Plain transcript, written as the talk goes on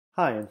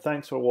Hi, and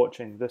thanks for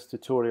watching this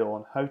tutorial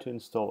on how to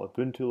install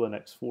Ubuntu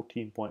Linux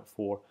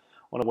 14.4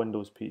 on a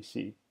Windows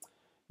PC.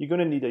 You're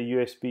going to need a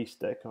USB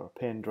stick or a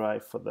pen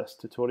drive for this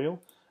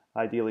tutorial,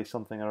 ideally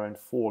something around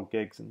 4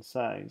 gigs in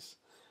size.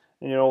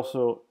 And you're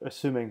also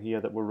assuming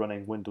here that we're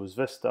running Windows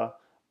Vista,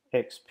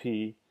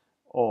 XP,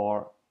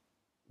 or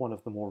one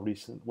of the more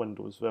recent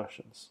Windows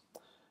versions.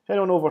 Head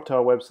on over to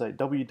our website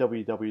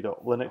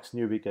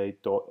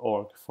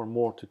www.linuxnewbieguide.org for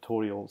more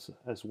tutorials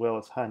as well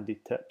as handy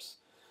tips.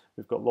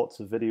 We've got lots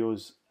of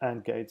videos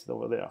and guides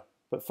over there.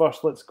 But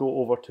first, let's go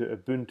over to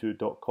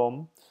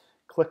ubuntu.com,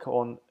 click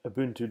on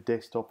Ubuntu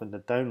Desktop in the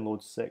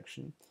Downloads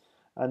section,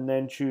 and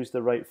then choose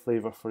the right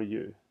flavor for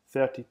you,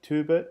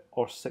 32-bit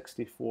or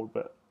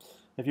 64-bit.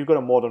 If you've got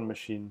a modern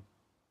machine,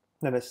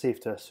 then it's safe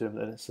to assume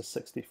that it's a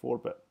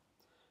 64-bit.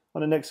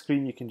 On the next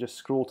screen, you can just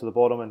scroll to the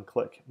bottom and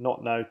click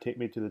Not Now, take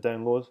me to the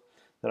download.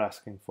 They're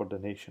asking for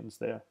donations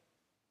there.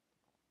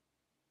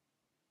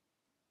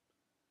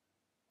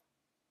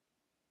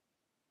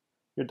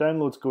 Your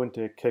download's going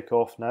to kick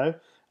off now,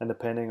 and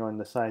depending on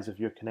the size of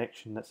your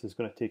connection, this is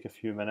going to take a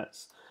few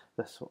minutes.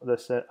 This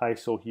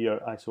ISO here,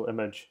 ISO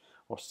image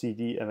or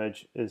CD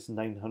image, is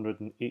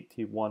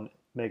 981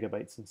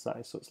 megabytes in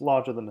size, so it's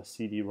larger than a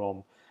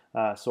CD-ROM.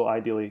 So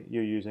ideally,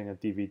 you're using a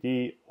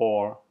DVD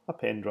or a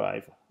pen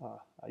drive, a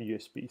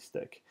USB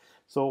stick.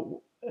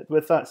 So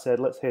with that said,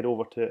 let's head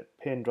over to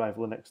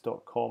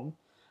pendrivelinux.com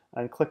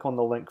and click on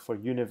the link for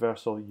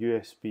Universal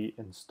USB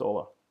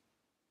Installer.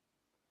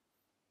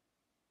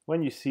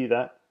 When you see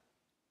that,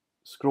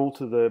 scroll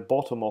to the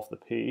bottom of the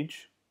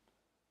page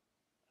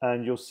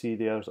and you'll see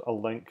there's a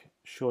link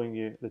showing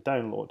you the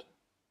download.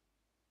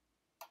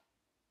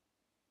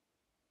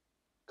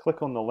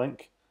 Click on the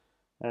link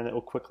and it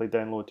will quickly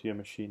download to your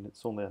machine.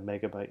 It's only a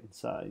megabyte in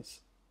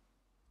size.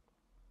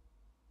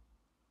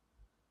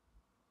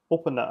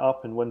 Open that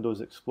up in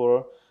Windows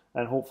Explorer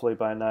and hopefully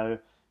by now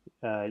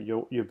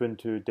your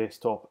Ubuntu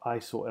desktop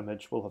ISO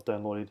image will have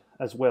downloaded,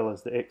 as well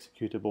as the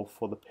executable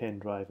for the pen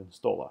drive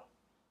installer.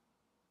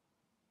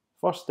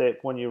 First step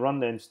when you run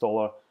the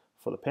installer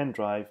for the pen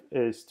drive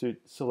is to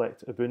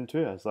select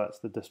Ubuntu, as that's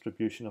the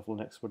distribution of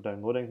Linux we're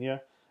downloading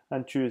here,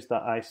 and choose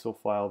that ISO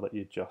file that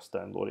you just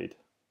downloaded.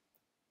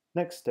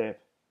 Next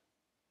step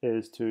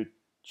is to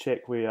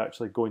check where you're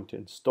actually going to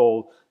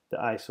install the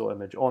ISO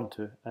image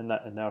onto, and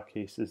that in our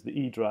case is the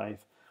E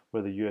drive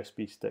where the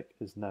USB stick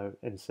is now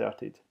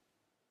inserted.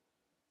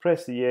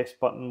 Press the Yes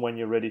button when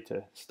you're ready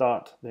to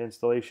start the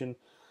installation,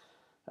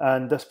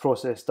 and this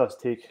process does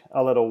take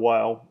a little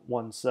while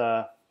once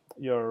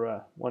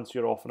you're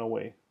off and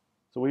away.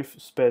 So we've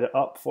sped it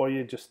up for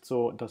you just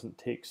so it doesn't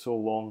take so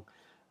long,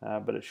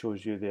 but it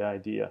shows you the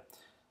idea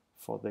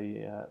for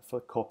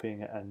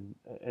copying it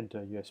into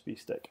a USB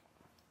stick.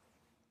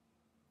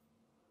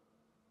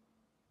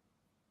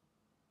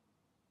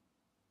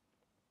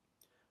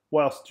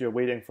 Whilst you're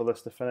waiting for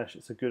this to finish,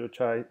 it's a good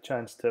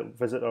chance to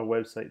visit our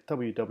website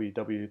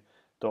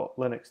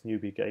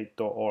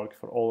www.linuxnewbieguide.org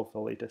for all of the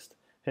latest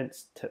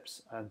hints,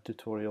 tips and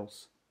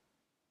tutorials.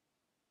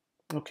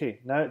 Okay,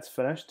 now it's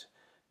finished.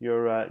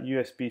 Your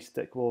USB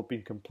stick will have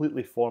been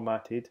completely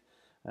formatted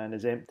and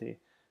is empty.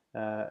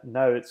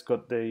 Now it's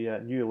got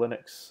the new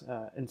Linux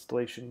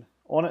installation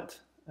on it,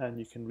 and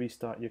you can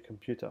restart your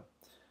computer.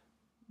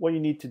 What you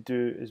need to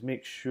do is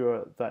make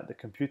sure that the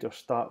computer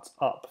starts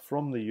up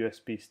from the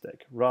USB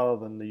stick rather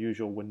than the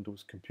usual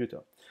Windows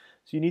computer.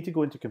 So you need to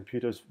go into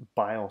computer's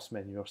BIOS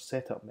menu or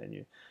setup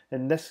menu.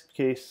 In this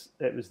case,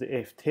 it was the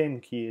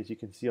F10 key, as you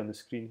can see on the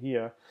screen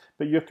here,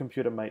 but your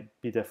computer might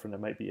be different. It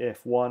might be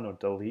F1 or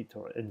delete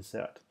or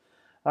insert.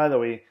 Either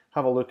way,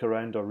 have a look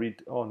around or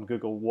read on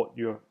Google what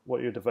your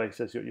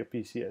device is, what your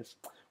PC is.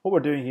 What we're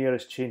doing here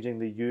is changing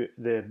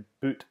the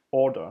boot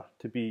order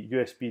to be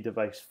USB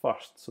device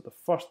first. So the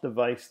first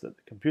device that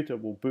the computer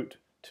will boot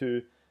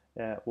to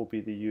will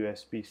be the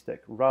USB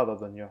stick rather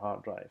than your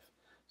hard drive.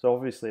 So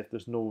obviously if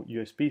there's no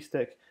USB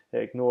stick,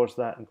 it ignores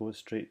that and goes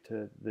straight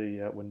to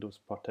the Windows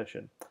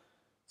partition.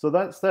 So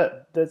that's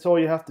it. That's all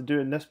you have to do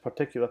in this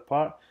particular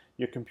part.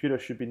 Your computer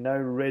should be now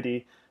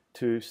ready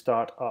to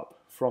start up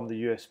from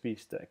the USB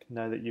stick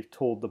now that you've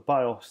told the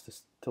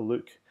BIOS to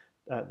look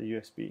at the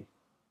USB.